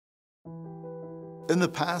In the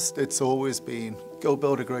past, it's always been, go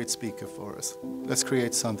build a great speaker for us. Let's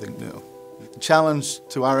create something new. The challenge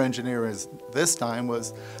to our engineers this time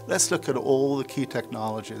was, let's look at all the key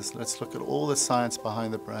technologies. Let's look at all the science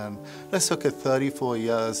behind the brand. Let's look at 34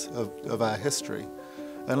 years of our history.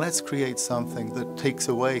 And let's create something that takes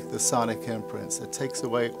away the sonic imprints, that takes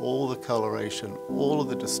away all the coloration, all of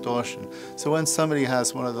the distortion. So when somebody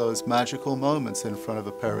has one of those magical moments in front of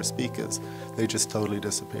a pair of speakers, they just totally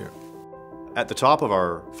disappear. At the top of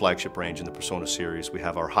our flagship range in the Persona series, we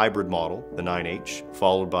have our hybrid model, the 9H,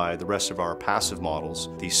 followed by the rest of our passive models,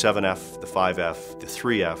 the 7F, the 5F, the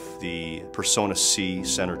 3F, the Persona C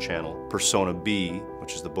center channel, Persona B,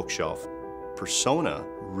 which is the bookshelf. Persona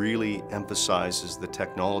really emphasizes the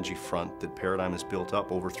technology front that Paradigm has built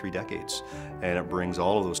up over 3 decades, and it brings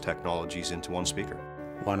all of those technologies into one speaker.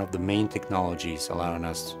 One of the main technologies allowing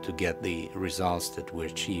us to get the results that we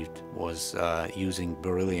achieved was using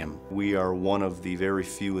beryllium. We are one of the very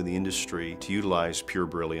few in the industry to utilize pure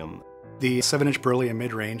beryllium. The 7-inch beryllium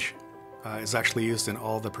mid-range is actually used in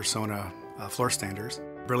all the Persona floor standers.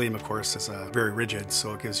 Beryllium, of course, is very rigid,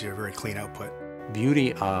 so it gives you a very clean output.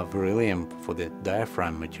 Beauty of beryllium for the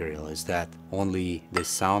diaphragm material is that only the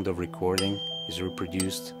sound of recording is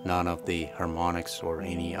reproduced, none of the harmonics or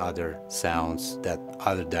any other sounds that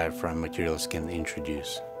other diaphragm materials can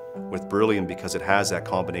introduce. With beryllium, because it has that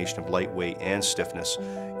combination of lightweight and stiffness,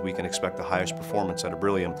 we can expect the highest performance out of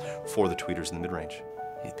beryllium for the tweeters in the mid-range.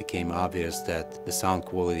 It became obvious that the sound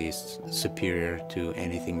quality is superior to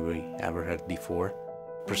anything we ever had before.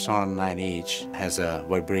 Persona 9H has a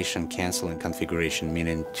vibration canceling configuration,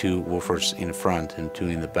 meaning 2 woofers in front and 2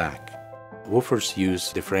 in the back. Woofers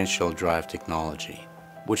use differential drive technology,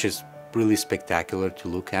 which is really spectacular to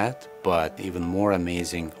look at, but even more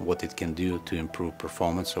amazing what it can do to improve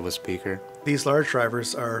performance of a speaker. These large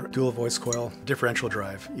drivers are dual voice coil differential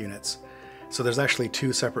drive units. So there's actually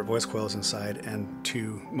 2 separate voice coils inside and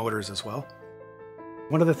 2 motors as well.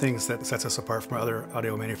 One of the things that sets us apart from other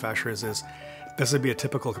audio manufacturers is this would be a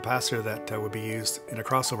typical capacitor that would be used in a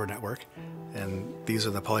crossover network, and these are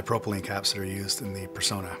the polypropylene caps that are used in the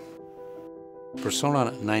Persona.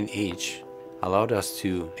 Persona 9H allowed us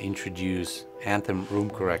to introduce anthem room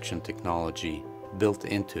correction technology built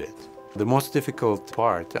into it. The most difficult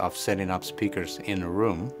part of setting up speakers in a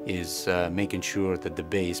room is making sure that the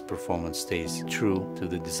bass performance stays true to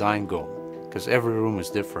the design goal, because every room is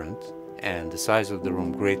different and the size of the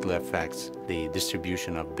room greatly affects the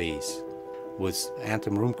distribution of bass. With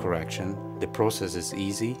anthem room correction, the process is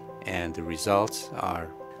easy and the results are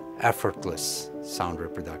effortless sound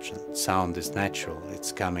reproduction. Sound is natural,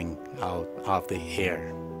 it's coming out of the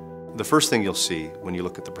air. The first thing you'll see when you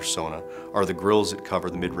look at the Persona are the grills that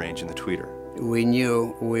cover the mid-range and the tweeter. We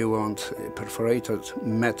knew we want perforated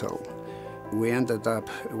metal. We ended up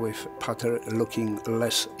with pattern looking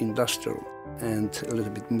less industrial and a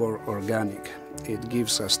little bit more organic. It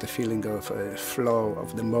gives us the feeling of a flow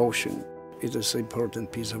of the motion. It is an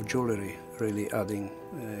important piece of jewelry, really adding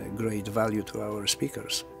great value to our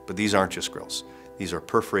speakers. But these aren't just grills. These are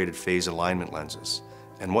perforated phase alignment lenses.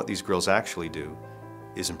 And what these grills actually do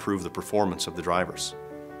is improve the performance of the drivers.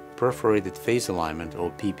 Perforated phase alignment,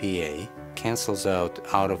 or PPA, cancels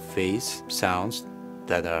out of phase sounds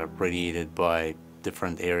that are radiated by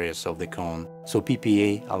different areas of the cone. So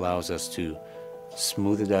PPA allows us to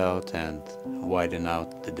smooth it out and widen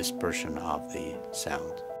out the dispersion of the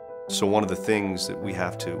sound. So one of the things that we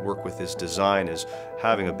have to work with is design is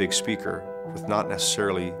having a big speaker with not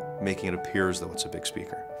necessarily making it appear as though it's a big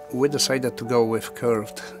speaker. We decided to go with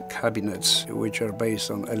curved cabinets, which are based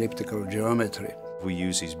on elliptical geometry. We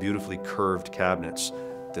use these beautifully curved cabinets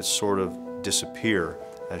that sort of disappear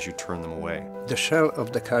as you turn them away. The shell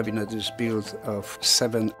of the cabinet is built of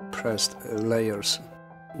 7 pressed layers,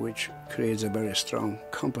 which creates a very strong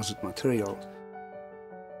composite material.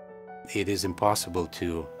 It is impossible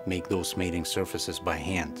to make those mating surfaces by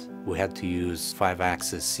hand. We had to use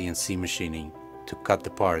 5-axis CNC machining to cut the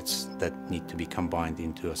parts that need to be combined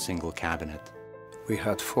into a single cabinet. We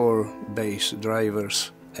had 4 bass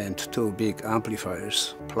drivers and 2 big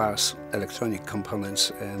amplifiers, plus electronic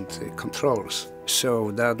components and controls.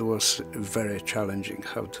 So that was very challenging,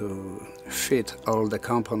 how to fit all the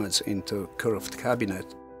components into curved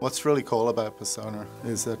cabinet. What's really cool about Persona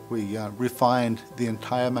is that we refined the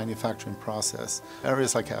entire manufacturing process.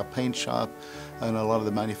 Areas like our paint shop and a lot of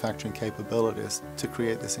the manufacturing capabilities to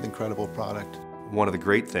create this incredible product. One of the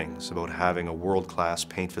great things about having a world-class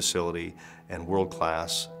paint facility and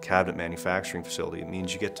world-class cabinet manufacturing facility, it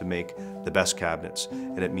means you get to make the best cabinets,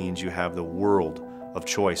 and it means you have the world of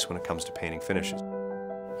choice when it comes to painting finishes.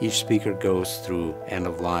 Each speaker goes through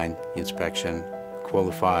end-of-line inspection,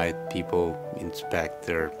 qualified people inspect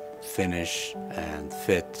their finish and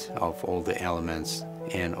fit of all the elements,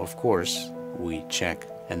 and of course we check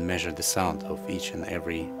and measure the sound of each and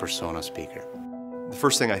every Persona speaker. The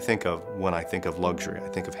first thing I think of when I think of luxury, I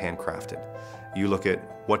think of handcrafted. You look at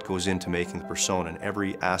what goes into making the Persona, and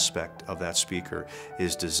every aspect of that speaker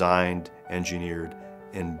is designed, engineered,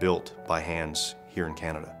 and built by hands here in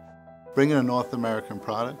Canada. Bringing a North American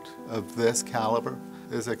product of this caliber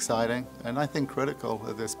is exciting, and I think critical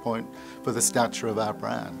at this point for the stature of our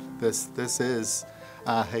brand. This is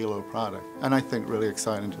our halo product, and I think really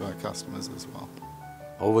exciting to our customers as well.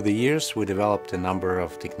 Over the years, we developed a number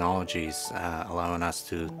of technologies allowing us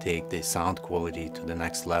to take the sound quality to the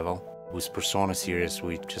next level. With Persona series,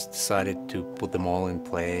 we just decided to put them all in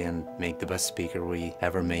play and make the best speaker we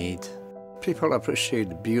ever made. People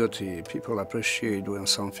appreciate beauty, people appreciate when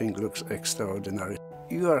something looks extraordinary.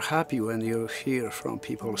 You are happy when you hear from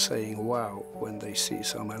people saying wow when they see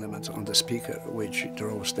some elements on the speaker which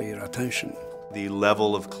draws their attention. The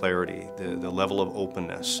level of clarity, the level of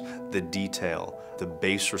openness, the detail, the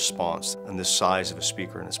bass response, and the size of a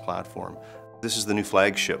speaker in its platform. This is the new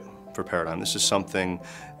flagship for Paradigm. This is something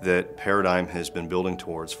that Paradigm has been building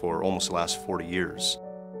towards for almost the last 40 years.